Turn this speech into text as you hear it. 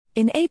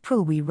In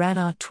April we ran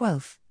our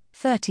 12th,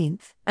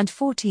 13th, and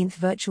 14th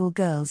virtual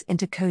Girls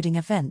into Coding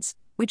events,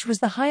 which was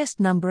the highest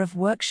number of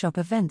workshop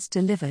events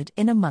delivered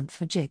in a month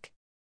for JIC.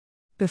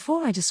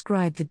 Before I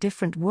describe the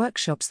different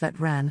workshops that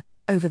ran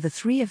over the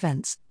 3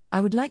 events, I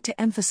would like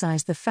to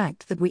emphasize the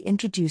fact that we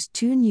introduced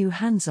 2 new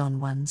hands-on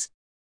ones.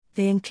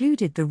 They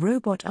included the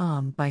Robot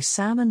Arm by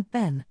Sam and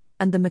Ben,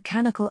 and the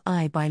Mechanical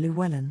Eye by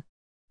Llewellyn.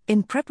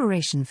 In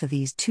preparation for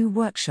these 2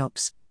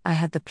 workshops, I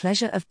had the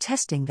pleasure of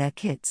testing their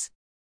kits.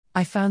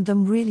 I found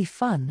them really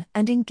fun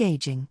and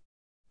engaging.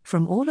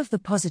 From all of the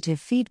positive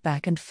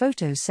feedback and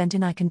photos sent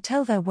in, I can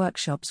tell their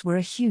workshops were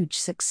a huge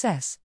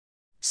success.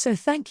 So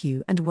thank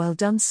you and well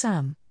done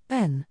Sam,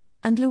 Ben,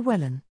 and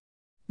Llewellyn.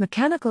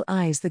 Mechanical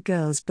Eyes. The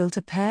girls built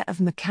a pair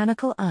of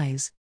mechanical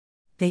eyes.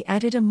 They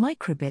added a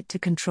microbit to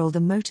control the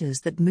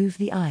motors that move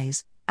the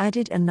eyes,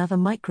 added another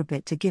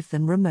microbit to give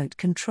them remote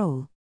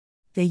control.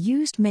 They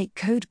used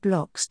MakeCode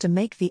blocks to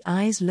make the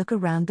eyes look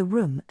around the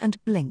room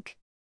and blink.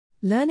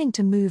 Learning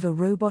to move a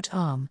robot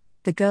arm,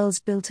 the girls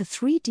built a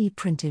 3D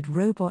printed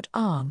robot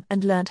arm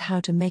and learnt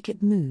how to make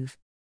it move.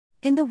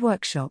 In the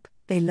workshop,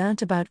 they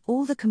learnt about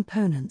all the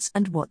components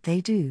and what they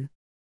do.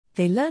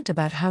 They learnt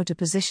about how to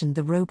position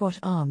the robot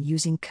arm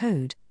using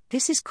code,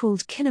 this is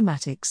called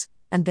kinematics,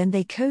 and then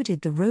they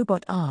coded the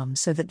robot arm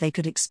so that they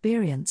could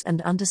experience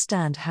and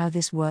understand how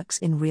this works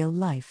in real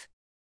life.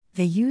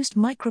 They used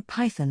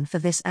MicroPython for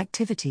this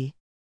activity.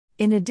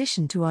 In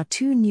addition to our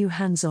 2 new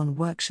hands-on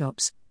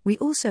workshops, we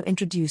also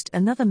introduced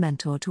another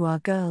mentor to our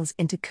Girls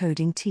into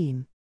Coding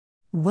team.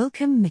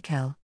 Welcome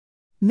Mikkel.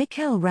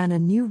 Mikkel ran a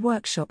new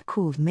workshop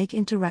called Make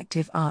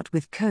Interactive Art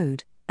with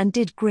Code, and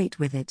did great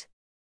with it.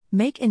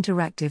 Make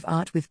Interactive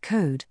Art with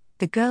Code,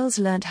 the girls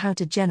learned how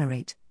to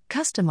generate,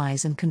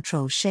 customize and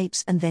control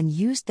shapes and then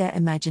used their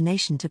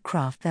imagination to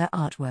craft their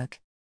artwork.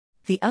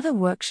 The other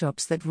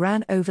workshops that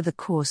ran over the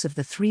course of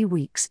the 3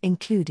 weeks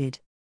included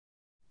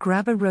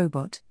Grab a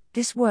Robot.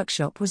 This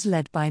workshop was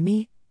led by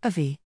me,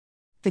 Avi.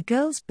 The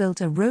girls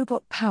built a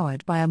robot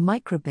powered by a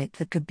microbit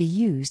that could be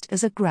used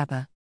as a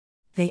grabber.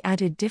 They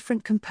added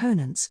different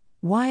components,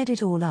 wired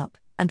it all up,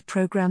 and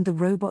programmed the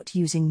robot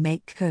using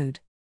MakeCode.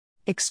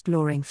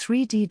 Exploring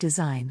 3D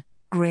design,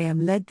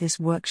 Graham led this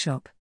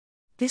workshop.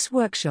 This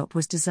workshop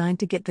was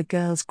designed to get the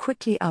girls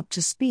quickly up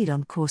to speed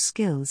on core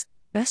skills,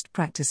 best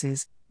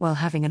practices, while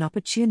having an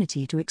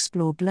opportunity to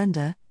explore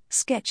Blender,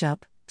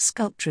 SketchUp,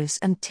 Sculptris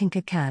and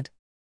Tinkercad.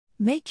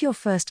 Make your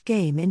first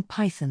game in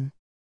Python.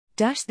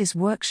 This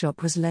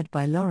workshop was led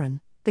by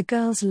Lauren. The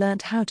girls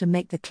learnt how to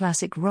make the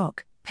classic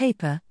rock,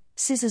 paper,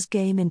 scissors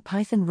game in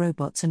Python.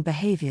 Robots and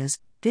behaviors.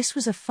 This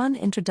was a fun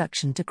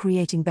introduction to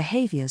creating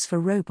behaviors for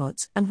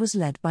robots and was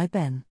led by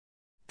Ben.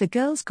 The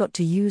girls got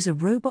to use a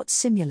robot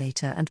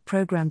simulator and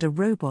programmed a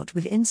robot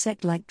with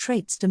insect-like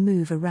traits to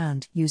move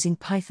around using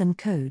Python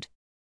code.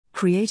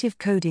 Creative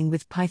coding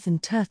with Python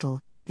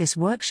Turtle. This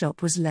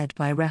workshop was led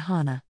by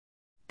Rehana.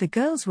 The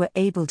girls were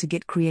able to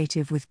get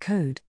creative with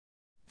code.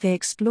 They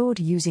explored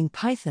using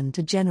Python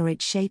to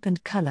generate shape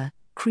and color,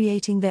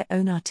 creating their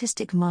own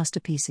artistic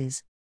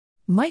masterpieces.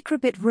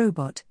 Microbit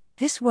Robot.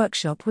 This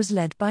workshop was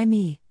led by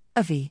me,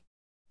 Avi.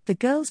 The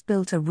girls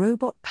built a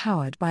robot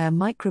powered by a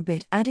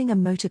microbit, adding a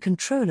motor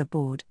controller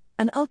board,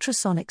 an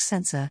ultrasonic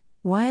sensor,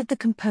 wired the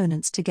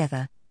components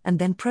together, and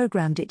then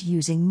programmed it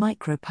using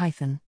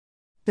MicroPython.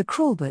 The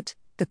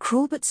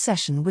Crawlbot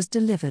session was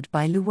delivered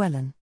by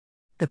Llewellyn.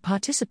 The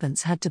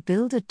participants had to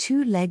build a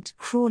 2-legged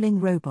crawling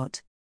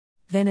robot.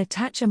 Then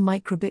attach a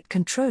microbit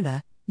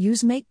controller,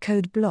 use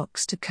MakeCode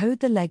blocks to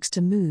code the legs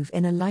to move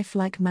in a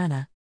lifelike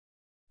manner.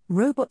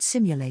 Robot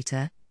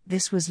Simulator.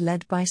 This was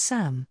led by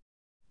Sam.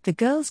 The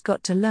girls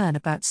got to learn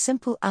about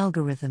simple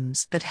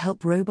algorithms that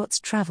help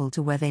robots travel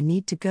to where they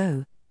need to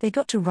go. They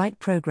got to write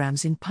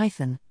programs in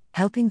Python,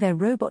 helping their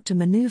robot to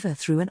maneuver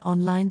through an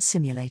online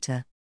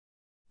simulator.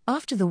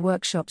 After the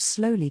workshops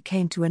slowly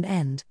came to an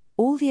end,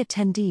 all the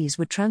attendees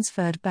were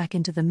transferred back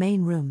into the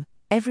main room,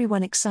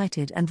 everyone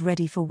excited and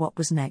ready for what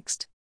was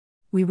next.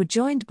 We were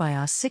joined by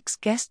our 6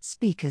 guest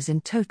speakers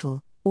in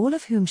total, all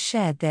of whom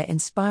shared their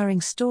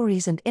inspiring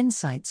stories and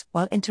insights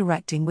while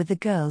interacting with the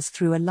girls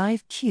through a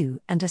live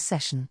Q&A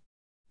session.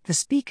 The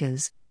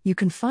speakers, you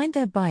can find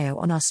their bio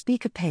on our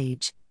speaker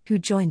page, who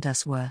joined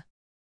us were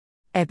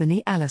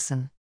Ebony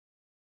Allison,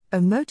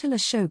 Omotola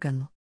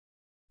Shogun,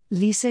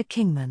 Lisa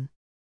Kingman.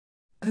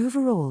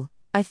 Overall,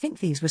 I think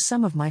these were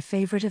some of my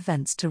favorite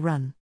events to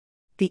run.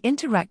 The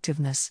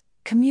interactiveness,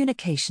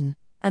 communication,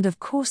 and of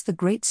course the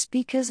great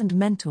speakers and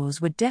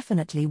mentors were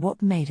definitely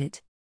what made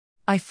it.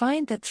 I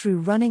find that through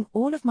running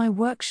all of my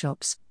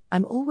workshops,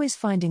 I'm always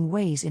finding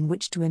ways in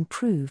which to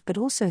improve, but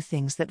also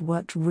things that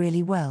worked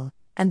really well,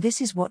 and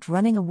this is what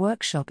running a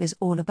workshop is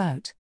all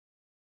about.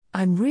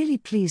 I'm really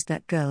pleased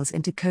that Girls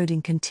into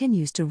Coding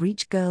continues to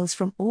reach girls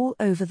from all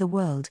over the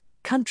world,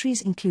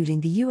 countries including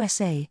the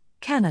USA,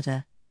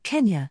 Canada,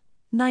 Kenya,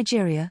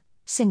 Nigeria,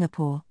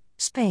 Singapore,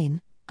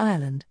 Spain,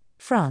 Ireland,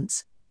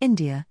 France,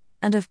 India,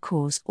 and of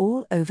course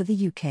all over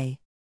the UK.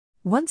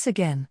 Once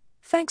again,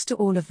 thanks to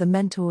all of the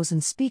mentors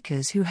and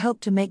speakers who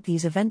helped to make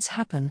these events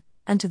happen.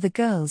 and to the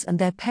girls and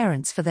their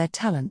parents for their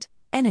talent,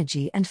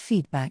 energy, and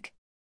feedback.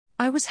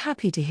 I was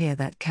happy to hear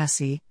that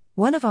Cassie,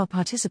 one of our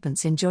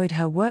participants, enjoyed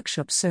her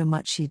workshop so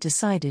much she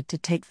decided to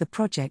take the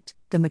project,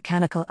 the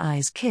Mechanical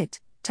Eyes Kit,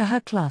 to her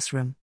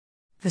classroom.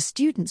 The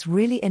students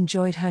really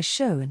enjoyed her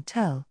show and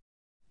tell.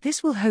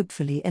 This will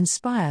hopefully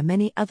inspire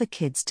many other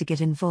kids to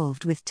get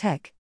involved with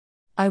tech.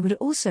 I would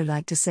also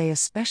like to say a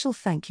special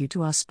thank you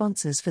to our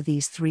sponsors for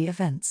these 3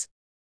 events.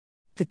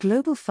 The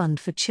Global Fund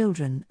for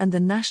Children and the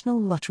National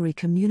Lottery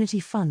Community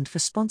Fund for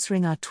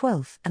sponsoring our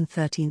 12th and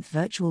 13th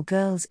Virtual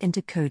Girls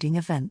into Coding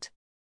event.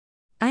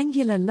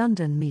 Angular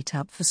London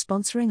Meetup for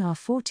sponsoring our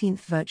 14th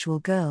Virtual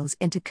Girls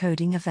into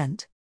Coding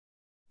event.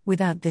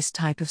 Without this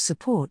type of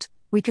support,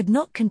 we could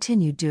not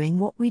continue doing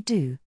what we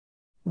do.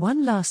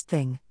 One last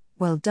thing,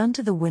 well done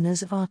to the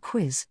winners of our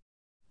quiz.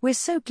 We're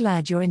so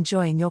glad you're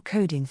enjoying your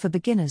Coding for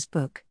Beginners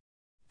book.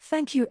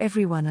 Thank you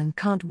everyone and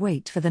can't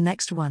wait for the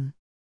next one.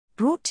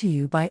 Brought to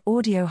you by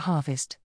Audio Harvest.